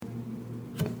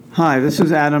Hi, this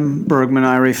is Adam Bergman,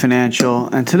 IRA Financial,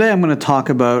 and today I'm going to talk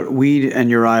about weed and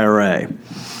your IRA.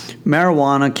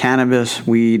 Marijuana, cannabis,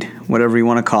 weed, whatever you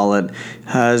want to call it,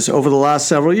 has over the last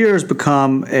several years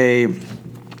become a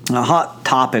hot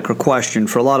topic or question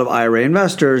for a lot of IRA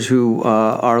investors who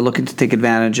are looking to take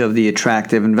advantage of the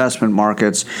attractive investment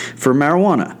markets for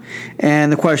marijuana.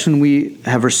 And the question we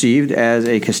have received as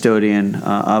a custodian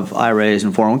of IRAs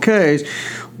and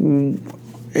 401ks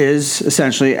is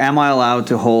essentially, am I allowed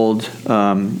to hold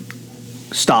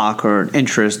stock or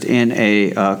interest in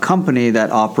a company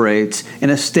that operates in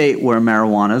a state where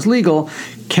marijuana is legal?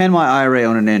 Can my IRA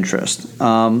own an interest?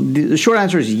 The short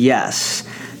answer is yes.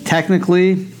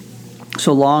 Technically,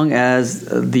 so long as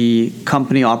the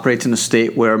company operates in a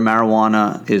state where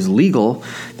marijuana is legal,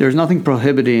 there's nothing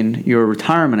prohibiting your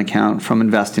retirement account from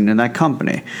investing in that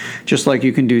company. Just like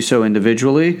you can do so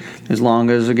individually, as long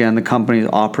as, again, the company is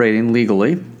operating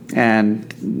legally.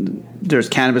 And there's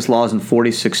cannabis laws in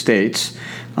 46 states.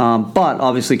 But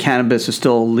obviously cannabis is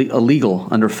still illegal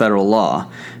under federal law.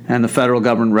 And the federal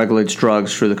government regulates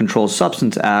drugs through the Controlled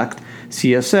Substance Act,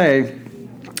 CSA,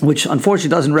 which unfortunately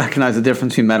doesn't recognize the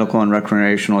difference between medical and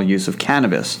recreational use of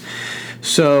cannabis.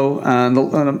 So,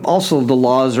 also the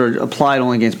laws are applied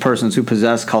only against persons who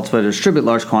possess, cultivate, or distribute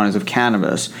large quantities of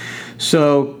cannabis.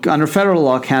 So, under federal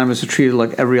law, cannabis is treated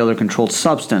like every other controlled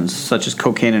substance, such as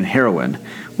cocaine and heroin,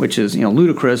 which is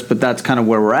ludicrous, but that's kind of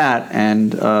where we're at.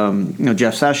 And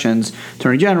Jeff Sessions,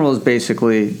 Attorney General, is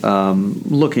basically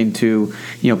looking to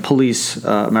police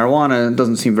marijuana and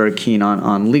doesn't seem very keen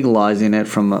on legalizing it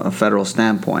from a federal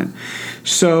standpoint.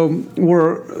 So,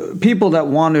 we're people that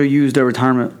want to use their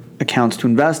retirement accounts to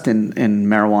invest in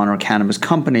marijuana or cannabis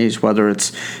companies, whether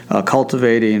it's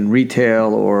cultivating,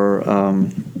 retail, or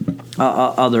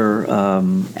other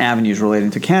avenues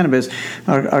relating to cannabis,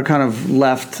 are kind of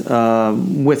left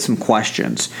with some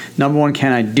questions. Number one,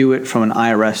 can I do it from an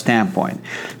IRS standpoint?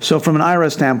 So from an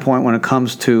IRS standpoint, when it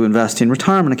comes to investing in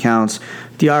retirement accounts,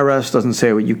 the IRS doesn't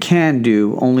say what you can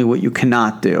do, only what you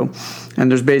cannot do. And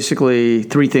there's basically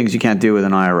three things you can't do with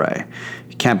an IRA.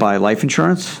 You can't buy life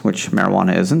insurance, which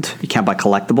marijuana isn't. You can't buy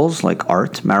collectibles like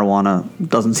art. Marijuana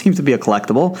doesn't seem to be a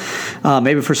collectible.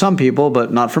 Maybe for some people,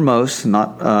 but not for most,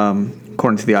 not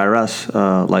according to the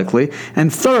IRS likely.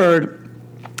 And third,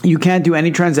 you can't do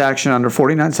any transaction under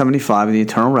 4975 of the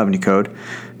Internal Revenue Code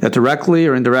that directly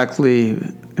or indirectly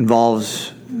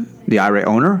involves the IRA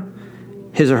owner,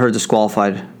 his or her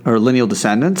disqualified or lineal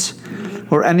descendants,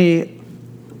 or any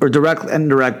or direct and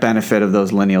indirect benefit of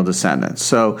those lineal descendants.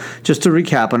 So just to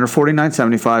recap, under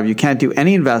 4975, you can't do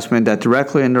any investment that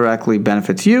directly or indirectly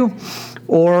benefits you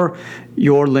or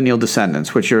your lineal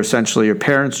descendants, which are essentially your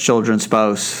parents, children,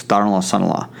 spouse, daughter-in-law,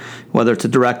 son-in-law, whether it's a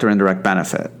direct or indirect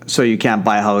benefit. So you can't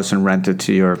buy a house and rent it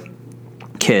to your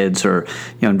kids or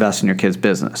invest in your kids'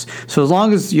 business. So as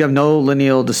long as you have no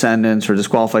lineal descendants or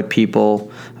disqualified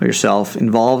people or yourself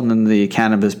involved in the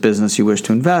cannabis business you wish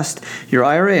to invest, your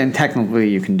IRA, and technically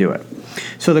you can do it.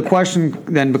 So the question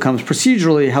then becomes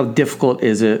procedurally, how difficult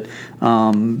is it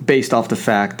based off the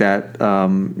fact that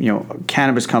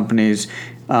cannabis companies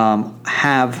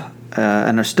have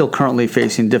and are still currently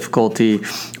facing difficulty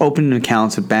opening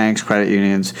accounts at banks, credit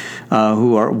unions,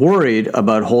 who are worried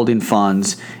about holding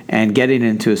funds and getting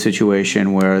into a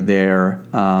situation where they're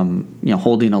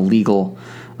holding illegal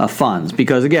funds.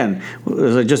 Because again,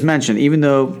 as I just mentioned, even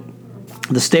though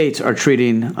the states are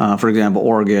treating, for example,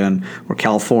 Oregon or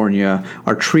California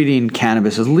are treating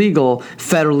cannabis as legal,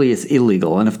 federally it's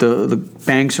illegal. And if the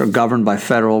banks are governed by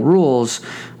federal rules,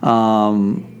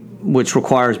 which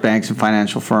requires banks and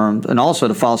financial firms, and also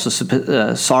to file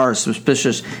SARS,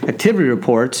 suspicious activity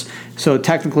reports. So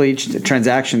technically, each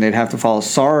transaction they'd have to file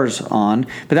SARS on,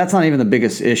 but that's not even the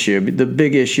biggest issue. The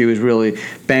big issue is really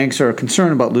banks are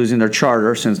concerned about losing their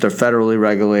charter since they're federally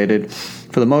regulated,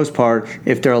 for the most part,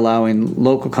 if they're allowing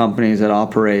local companies that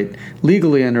operate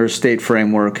legally under a state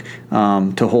framework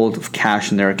to hold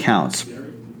cash in their accounts.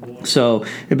 So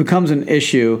it becomes an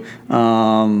issue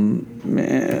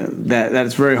that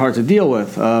it's very hard to deal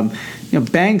with.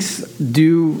 Banks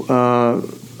do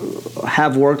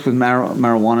have worked with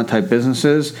marijuana type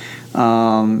businesses.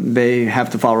 They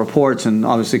have to file reports and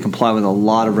obviously comply with a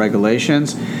lot of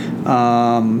regulations,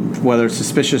 whether it's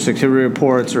suspicious activity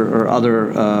reports or other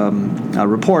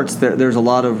reports. There's a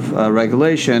lot of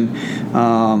regulation,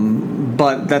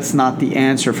 but that's not the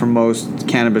answer for most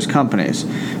cannabis companies.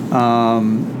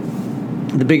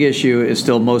 The big issue is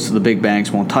still most of the big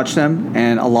banks won't touch them,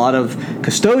 and a lot of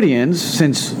custodians,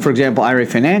 since, for example, IRA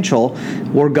Financial,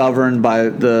 were governed by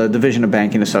the Division of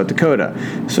Banking of South Dakota.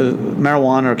 So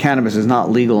marijuana or cannabis is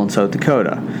not legal in South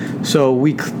Dakota. So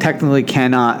we technically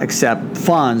cannot accept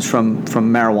funds from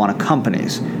marijuana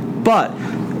companies. But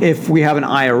if we have an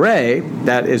IRA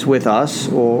that is with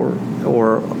us or a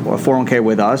 401k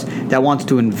with us that wants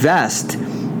to invest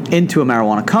into a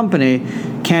marijuana company,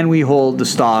 can we hold the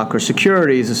stock or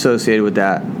securities associated with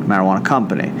that marijuana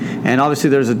company? And obviously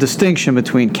there's a distinction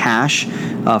between cash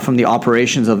from the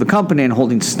operations of the company and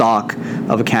holding stock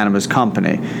of a cannabis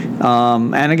company.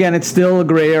 And again, it's still a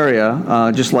gray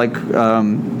area, just like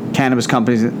cannabis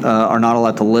companies are not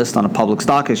allowed to list on a public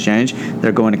stock exchange.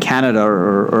 They're going to Canada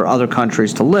or other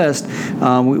countries to list.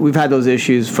 We've had those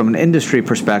issues from an industry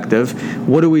perspective.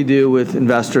 What do we do with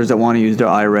investors that want to use their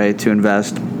IRA to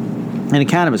invest in a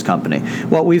cannabis company?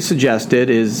 What we've suggested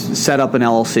is set up an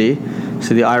LLC.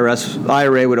 So the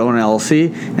IRA would own an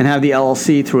LLC and have the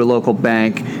LLC through a local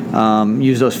bank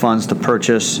use those funds to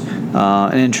purchase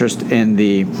an interest in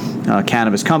the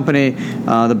cannabis company.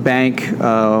 The bank,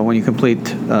 when you complete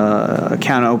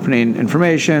account opening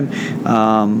information,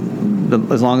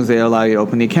 as long as they allow you to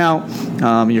open the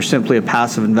account, you're simply a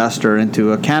passive investor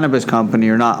into a cannabis company.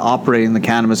 You're not operating the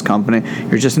cannabis company.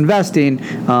 You're just investing.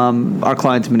 Our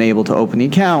clients have been able to open the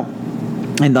account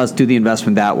and thus do the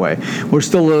investment that way. We're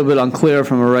still a little bit unclear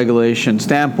from a regulation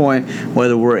standpoint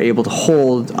whether we're able to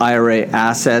hold IRA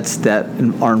assets that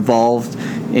are involved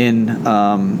in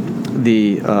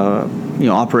the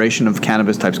operation of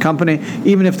cannabis types company,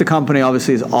 even if the company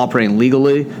obviously is operating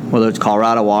legally, whether it's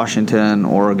Colorado, Washington,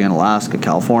 Oregon, Alaska,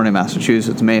 California,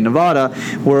 Massachusetts, Maine, Nevada.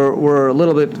 We're a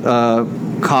little bit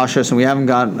cautious, and we haven't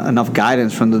gotten enough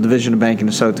guidance from the Division of Banking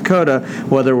of South Dakota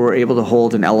whether we're able to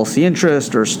hold an LLC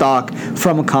interest or stock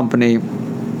from a company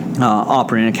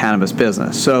operating a cannabis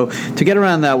business. So to get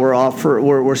around that,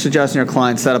 we're suggesting our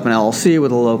clients set up an LLC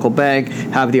with a local bank,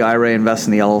 have the IRA invest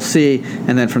in the LLC,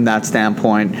 and then from that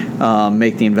standpoint,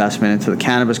 make the investment into the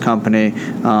cannabis company.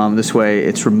 This way,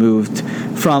 it's removed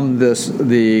from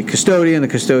the custodian. The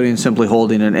custodian simply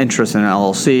holding an interest in an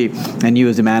LLC, and you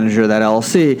as the manager of that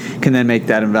LLC can then make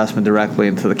that investment directly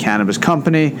into the cannabis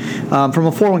company. From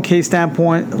a 401k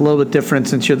standpoint, a little bit different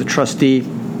since you're the trustee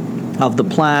of the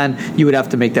plan. You would have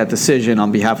to make that decision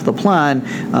on behalf of the plan.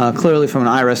 Clearly, from an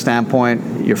IRA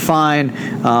standpoint, you're fine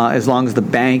as long as the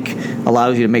bank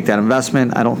allows you to make that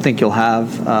investment. I don't think you'll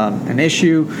have an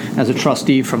issue as a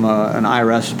trustee from an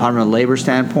IRS Department of Labor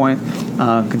standpoint,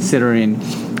 considering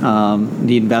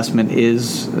the investment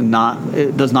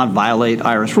it does not violate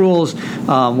IRS rules,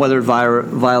 whether it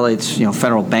violates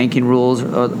federal banking rules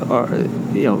or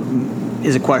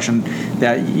is a question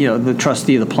that the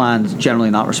trustee of the plan is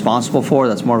generally not responsible for.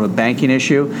 That's more of a banking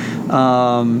issue.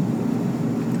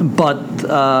 But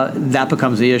that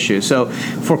becomes the issue. So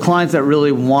for clients that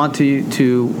really want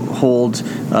to hold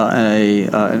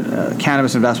a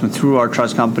cannabis investment through our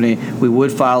trust company, we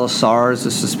would file a SARS,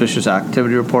 a suspicious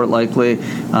activity report, likely,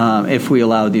 if we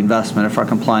allowed the investment, if our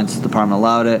compliance department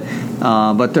allowed it.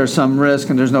 But there's some risk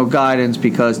and there's no guidance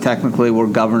because technically we're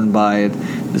governed by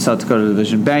the South Dakota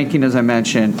Division of Banking, as I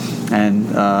mentioned, and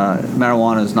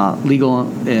marijuana is not legal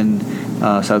in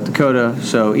South Dakota.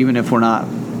 So even if we're not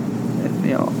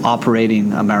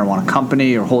operating a marijuana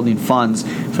company or holding funds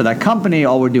for that company,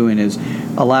 all we're doing is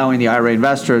allowing the IRA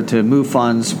investor to move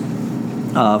funds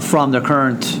from their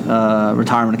current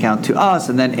retirement account to us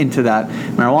and then into that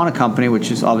marijuana company, which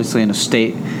is obviously in a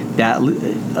state that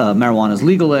marijuana is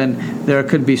legal in. There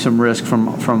could be some risk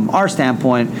from our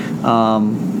standpoint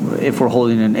if we're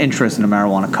holding an interest in a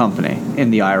marijuana company in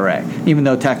the IRA, even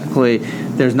though technically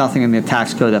there's nothing in the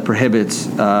tax code that prohibits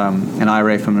an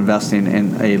IRA from investing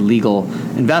in a legal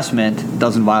investment. It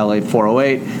doesn't violate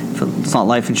 408. It's not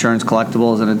life insurance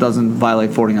collectibles, and it doesn't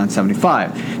violate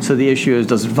 4975. So the issue is,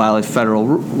 does it violate federal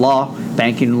law,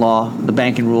 banking law? The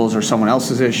banking rules are someone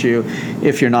else's issue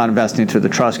if you're not investing into the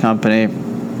trust company.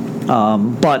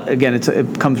 But again,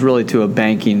 it comes really to a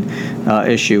banking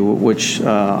issue, which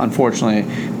unfortunately,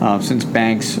 since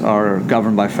banks are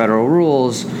governed by federal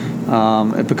rules,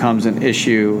 it becomes an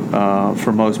issue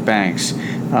for most banks.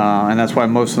 And that's why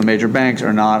most of the major banks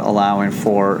are not allowing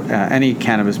for any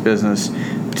cannabis business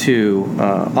to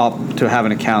have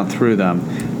an account through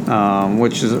them,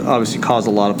 which has obviously caused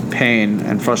a lot of pain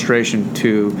and frustration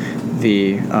to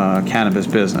the cannabis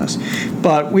business.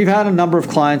 But we've had a number of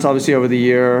clients, obviously, over the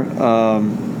year,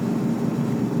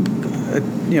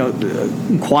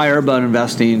 inquire about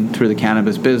investing through the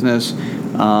cannabis business.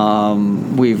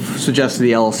 We've suggested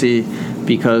the LLC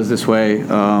because this way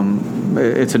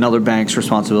it's another bank's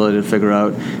responsibility to figure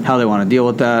out how they want to deal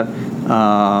with that.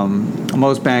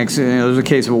 Most banks, there's a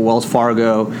case of Wells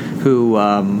Fargo, who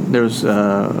there's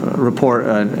a report,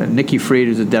 Nikki Fried,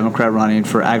 who's a Democrat running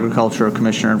for agriculture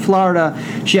commissioner in Florida.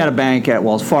 She had a bank at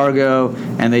Wells Fargo,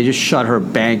 and they just shut her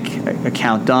bank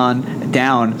account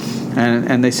down.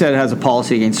 And they said it has a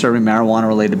policy against serving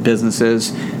marijuana-related businesses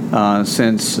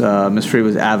since Ms. Fried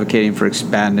was advocating for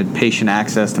expanded patient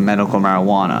access to medical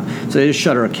marijuana. So they just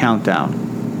shut her account down.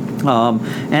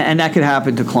 And that could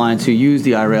happen to clients who use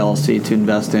the IRA LLC to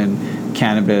invest in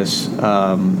cannabis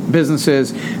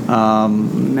businesses.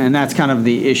 And that's kind of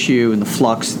the issue and the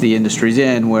flux the industry's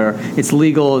in, where it's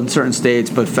legal in certain states,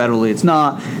 but federally it's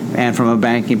not. And from a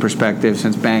banking perspective,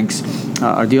 since banks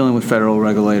are dealing with federal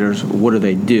regulators, what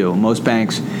do? Most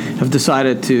banks have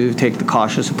decided to take the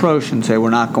cautious approach and say we're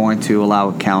not going to allow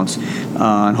accounts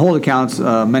and hold accounts.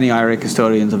 Many IRA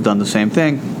custodians have done the same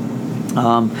thing.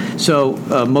 So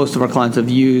most of our clients have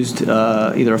used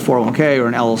either a 401k or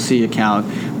an LLC account,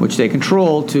 which they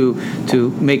control to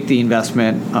make the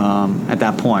investment at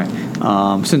that point.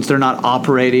 Since they're not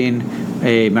operating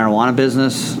a marijuana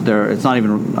business, it's not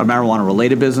even a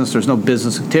marijuana-related business. There's no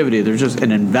business activity. There's just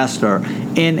an investor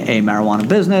in a marijuana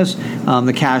business.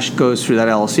 The cash goes through that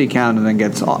LLC account and then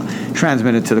gets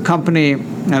transmitted to the company.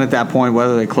 And at that point,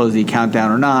 whether they close the account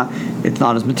down or not, it's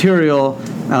not as material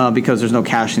because there's no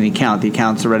cash in the account. The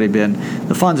funds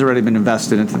already been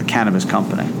invested into the cannabis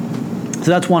company. So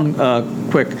that's one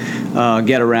quick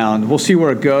get around. We'll see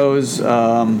where it goes.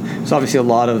 There's obviously a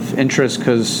lot of interest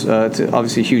because it's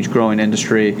obviously a huge growing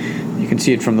industry. You can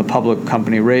see it from the public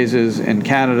company raises in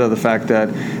Canada. The fact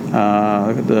that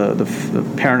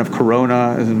the parent of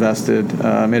Corona is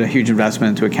made a huge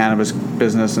investment into a cannabis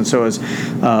business, and so is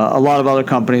a lot of other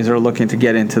companies that are looking to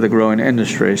get into the growing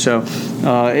industry. So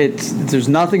there's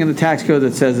nothing in the tax code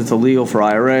that says it's illegal for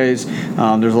IRAs.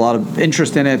 There's a lot of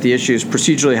interest in it. The issue is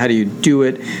procedurally, how do you do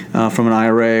it from an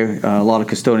IRA? A lot of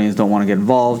custodians don't want to get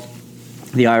involved.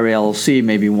 The IRA LLC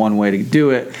may be one way to do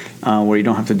it, where you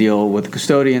don't have to deal with the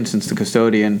custodian, since the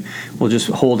custodian will just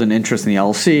hold an interest in the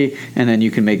LLC, and then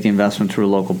you can make the investment through a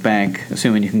local bank,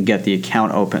 assuming you can get the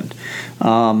account opened.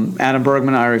 Adam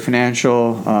Bergman, IRA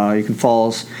Financial. You can follow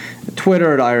us at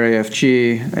Twitter at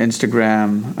IRAFG,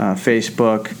 Instagram,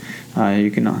 Facebook.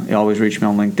 You can always reach me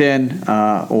on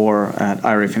LinkedIn or at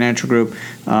IRA Financial Group.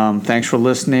 Thanks for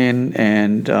listening,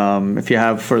 and if you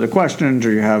have further questions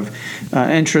or you have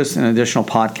interest in an additional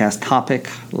podcast topic,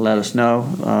 let us know.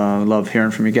 Love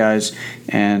hearing from you guys,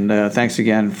 and thanks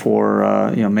again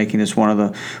for making this one of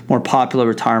the more popular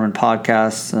retirement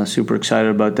podcasts. Super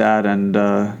excited about that,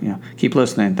 and keep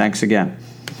listening. Thanks again.